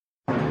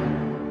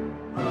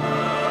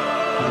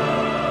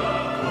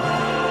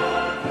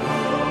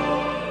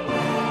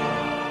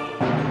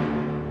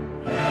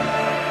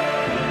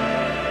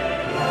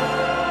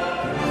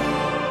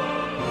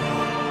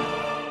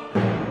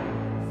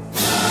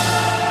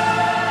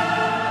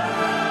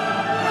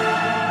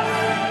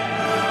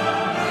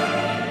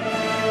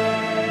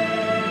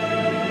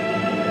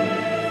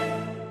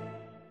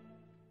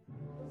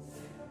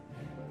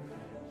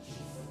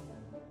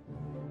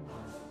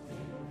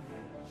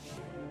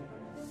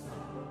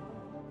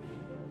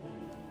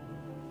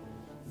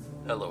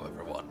Hello,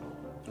 everyone,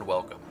 and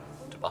welcome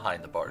to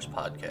Behind the Bars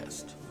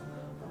podcast.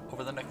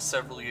 Over the next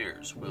several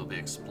years, we will be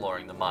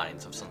exploring the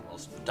minds of some of the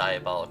most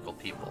diabolical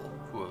people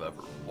who have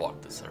ever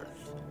walked this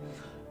earth.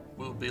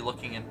 We will be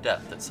looking in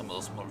depth at some of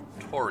those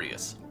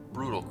notorious,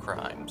 brutal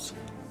crimes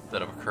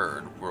that have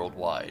occurred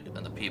worldwide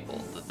and the people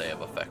that they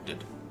have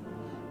affected.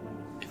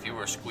 If you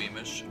are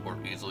squeamish or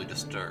easily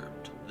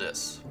disturbed,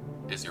 this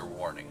is your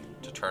warning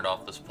to turn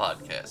off this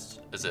podcast,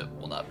 as it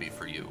will not be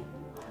for you.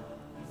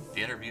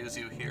 The interviews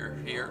you hear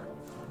here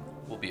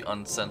will be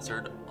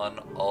uncensored,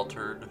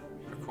 unaltered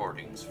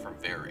recordings from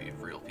very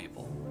real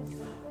people.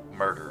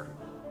 Murder,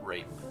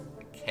 rape,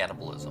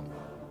 cannibalism,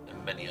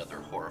 and many other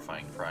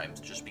horrifying crimes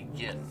just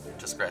begin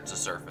to scratch the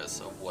surface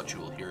of what you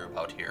will hear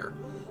about here.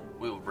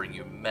 We will bring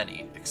you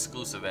many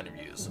exclusive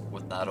interviews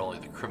with not only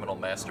the criminal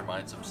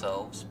masterminds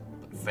themselves,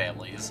 but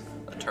families,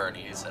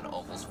 attorneys, and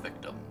almost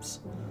victims.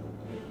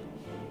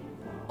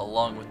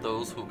 Along with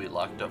those who will be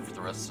locked up for the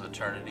rest of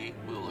eternity,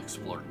 we will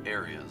explore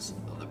areas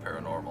of the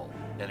paranormal,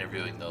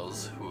 interviewing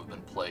those who have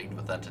been plagued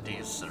with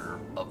entities that are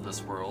of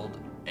this world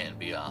and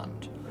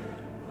beyond.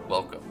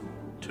 Welcome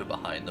to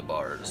Behind the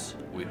Bars.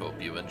 We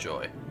hope you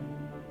enjoy.